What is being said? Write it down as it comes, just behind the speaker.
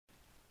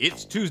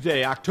It's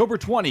Tuesday, October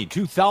 20,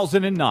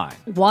 2009.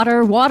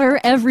 Water, water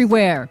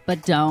everywhere,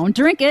 but don't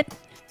drink it.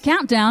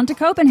 Countdown to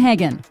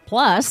Copenhagen.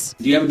 Plus...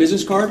 Do you have a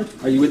business card?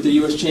 Are you with the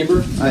U.S.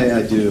 Chamber?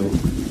 I do.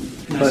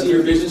 Can I see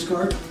your business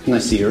card? Can I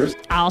see yours?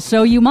 I'll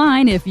show you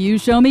mine if you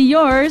show me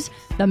yours.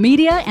 The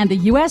media and the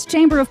U.S.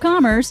 Chamber of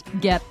Commerce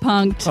get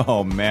punked.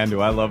 Oh, man,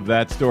 do I love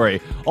that story.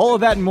 All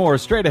of that and more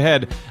straight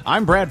ahead.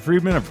 I'm Brad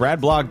Friedman of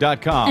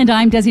BradBlog.com. And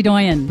I'm Desi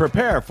Doyen.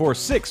 Prepare for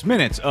 6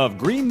 minutes of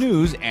green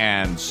news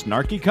and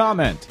snarky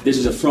comment. This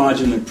is a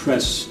fraudulent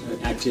press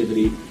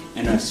activity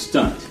and a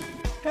stunt.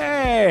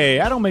 Hey,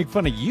 I don't make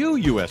fun of you,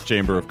 U.S.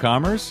 Chamber of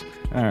Commerce.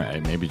 All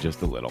right, maybe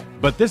just a little.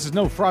 But this is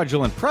no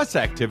fraudulent press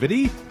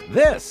activity.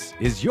 This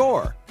is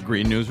your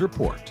Green News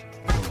Report.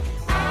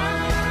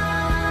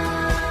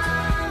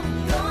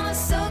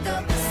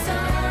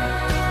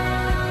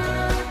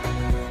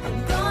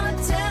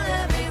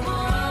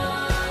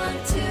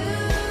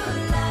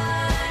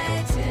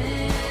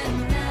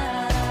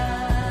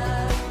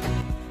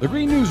 The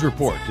Green News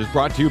Report is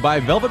brought to you by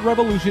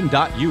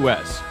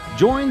VelvetRevolution.us.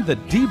 Join the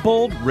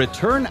Diebold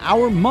Return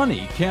Our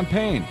Money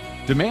campaign,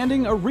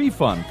 demanding a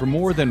refund for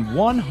more than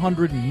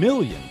 100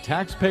 million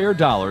taxpayer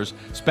dollars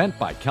spent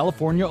by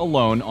California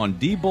alone on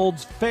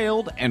Diebold's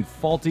failed and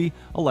faulty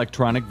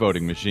electronic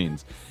voting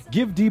machines.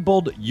 Give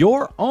Diebold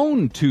your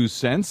own 2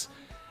 cents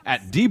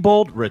at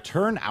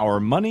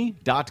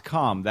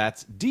DieboldReturnOurMoney.com.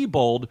 That's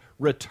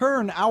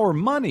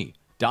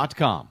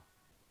DieboldReturnOurMoney.com.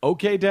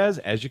 Okay, Des,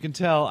 as you can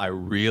tell, I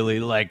really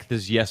like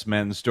this Yes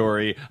Men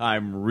story.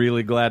 I'm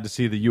really glad to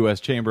see the U.S.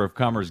 Chamber of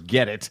Commerce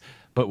get it,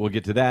 but we'll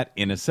get to that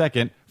in a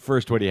second.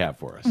 First, what do you have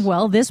for us?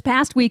 Well, this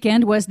past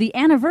weekend was the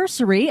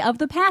anniversary of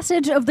the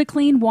passage of the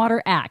Clean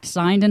Water Act,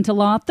 signed into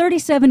law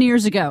 37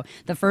 years ago.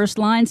 The first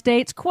line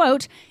states,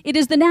 quote, "It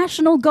is the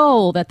national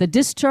goal that the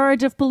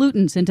discharge of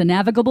pollutants into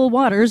navigable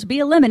waters be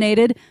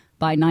eliminated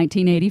by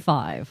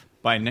 1985.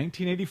 By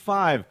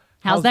 1985.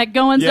 How's that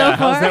going so far?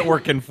 How's that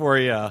working for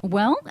you?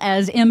 Well,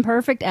 as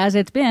imperfect as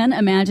it's been,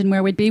 imagine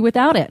where we'd be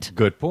without it.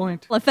 Good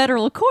point. A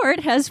federal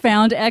court has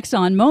found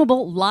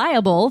ExxonMobil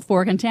liable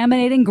for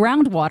contaminating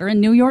groundwater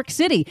in New York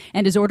City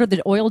and has ordered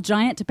the oil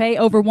giant to pay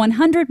over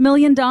 $100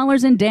 million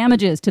in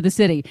damages to the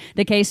city.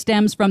 The case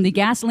stems from the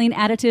gasoline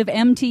additive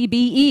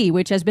MTBE,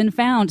 which has been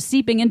found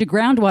seeping into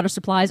groundwater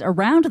supplies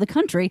around the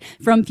country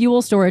from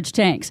fuel storage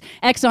tanks.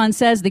 Exxon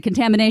says the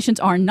contaminations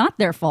are not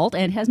their fault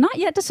and has not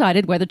yet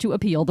decided whether to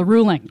appeal the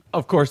ruling.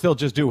 Of course, they'll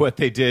just do what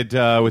they did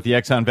with the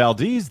Exxon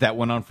Valdez. That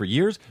went on for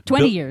years.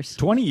 20 years.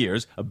 20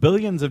 years.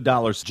 Billions of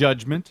dollars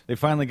judgment. They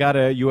finally got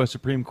a U.S.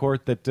 Supreme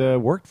Court that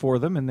worked for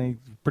them, and they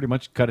pretty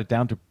much cut it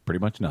down to pretty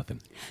much nothing.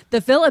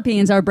 The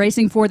Philippines are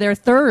bracing for their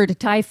third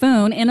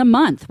typhoon in a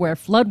month, where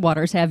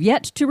floodwaters have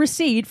yet to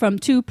recede from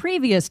 2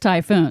 previous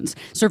typhoons.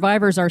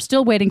 Survivors are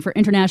still waiting for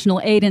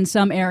international aid in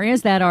some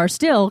areas that are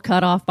still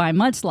cut off by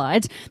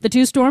mudslides. The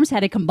 2 storms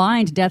had a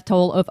combined death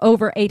toll of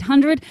over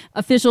 800.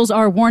 Officials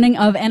are warning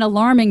of an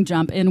alarming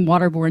jump in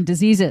waterborne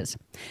diseases.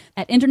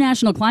 At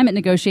international climate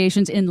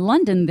negotiations in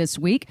London this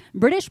week,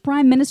 British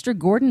Prime Minister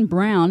Gordon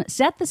Brown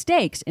set the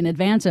stakes in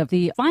advance of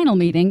the final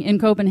meeting in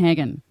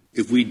Copenhagen.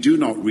 If we do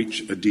not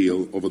reach a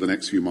deal over the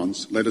next few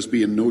months, let us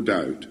be in no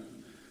doubt,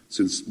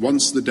 since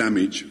once the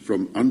damage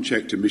from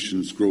unchecked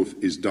emissions growth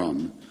is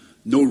done,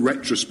 no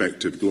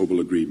retrospective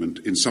global agreement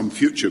in some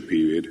future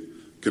period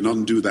can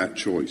undo that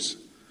choice.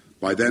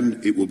 By then,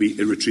 it will be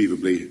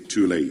irretrievably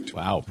too late.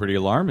 Wow, pretty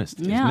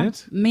alarmist, isn't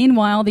it?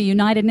 Meanwhile, the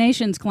United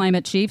Nations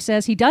climate chief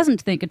says he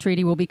doesn't think a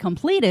treaty will be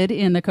completed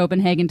in the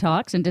Copenhagen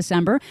talks in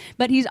December,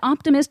 but he's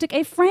optimistic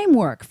a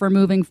framework for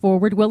moving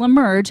forward will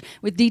emerge,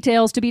 with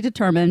details to be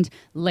determined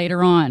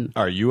later on.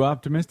 Are you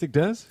optimistic,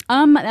 Des?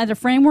 That a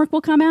framework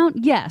will come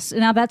out? Yes.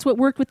 Now, that's what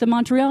worked with the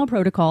Montreal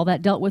Protocol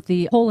that dealt with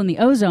the hole in the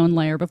ozone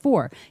layer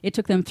before. It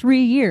took them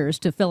 3 years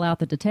to fill out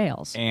the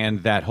details.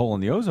 And that hole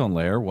in the ozone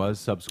layer was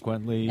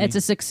subsequently... It's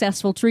a successful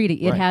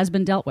treaty. It Right. has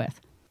been dealt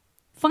with.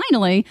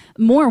 Finally,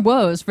 more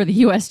woes for the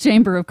U.S.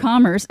 Chamber of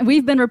Commerce.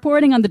 We've been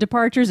reporting on the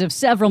departures of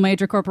several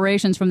major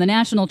corporations from the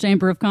National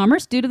Chamber of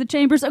Commerce due to the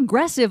Chamber's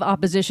aggressive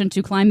opposition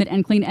to climate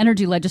and clean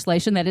energy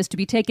legislation that is to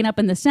be taken up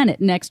in the Senate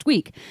next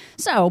week.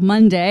 So,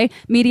 Monday,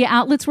 media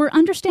outlets were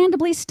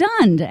understandably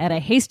stunned at a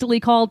hastily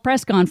called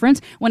press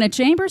conference when a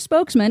Chamber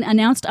spokesman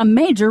announced a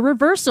major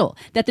reversal,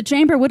 that the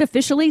Chamber would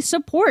officially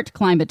support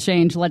climate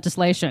change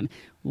legislation.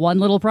 One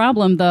little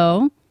problem,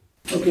 though.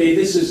 Okay,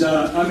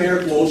 I'm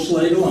Eric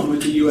Wolfschlegel. I'm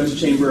with the U.S.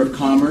 Chamber of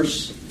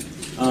Commerce.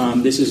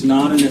 This is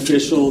not an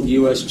official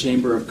U.S.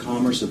 Chamber of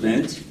Commerce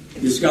event.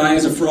 This guy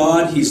is a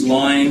fraud. He's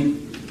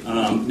lying.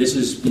 This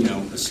is,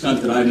 a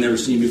stunt that I've never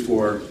seen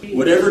before.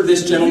 Whatever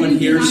this gentleman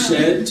here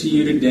said to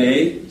you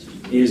today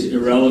is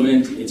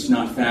irrelevant. It's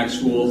not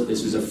factual.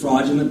 This is a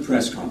fraudulent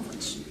press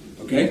conference.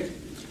 Okay?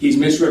 He's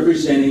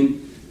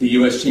misrepresenting the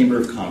U.S. Chamber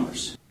of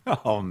Commerce.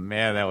 Oh,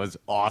 man, that was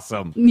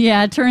awesome.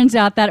 Yeah, it turns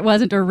out that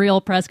wasn't a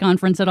real press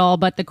conference at all,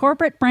 but the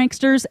corporate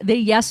pranksters, the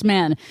yes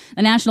men.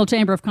 The National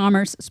Chamber of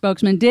Commerce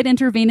spokesman did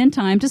intervene in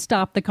time to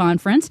stop the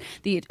conference.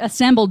 The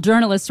assembled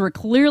journalists were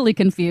clearly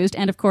confused,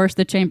 and of course,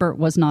 the chamber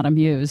was not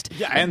amused.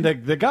 Yeah, and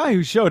the guy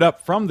who showed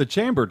up from the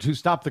chamber to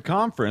stop the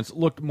conference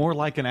looked more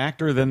like an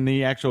actor than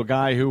the actual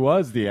guy who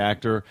was the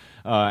actor,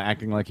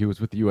 acting like he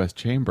was with the U.S.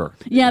 Chamber.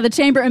 Yeah, the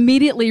chamber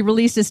immediately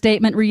released a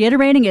statement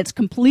reiterating its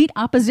complete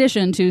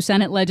opposition to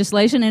Senate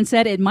legislation and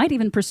said it might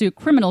even pursue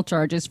criminal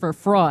charges for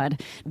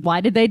fraud.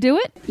 Why did they do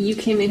it? You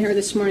came in here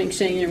this morning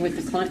saying you're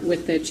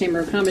with the Chamber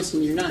of Commerce,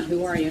 and you're not.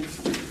 Who are you?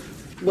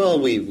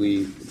 Well,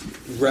 I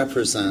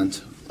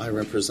represent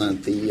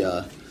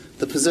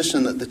the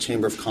position that the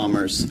Chamber of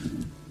Commerce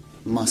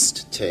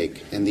must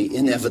take, and the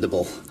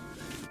inevitable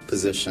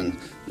position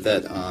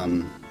that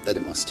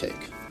it must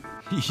take.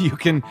 You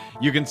can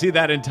see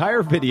that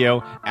entire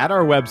video at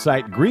our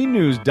website,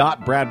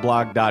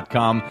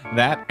 greennews.bradblog.com.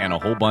 That and a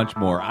whole bunch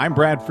more. I'm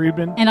Brad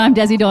Friedman. And I'm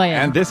Desi Doyen.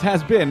 And this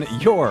has been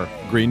your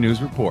Green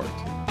News Report.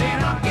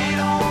 Then I'll get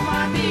on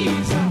my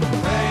knees.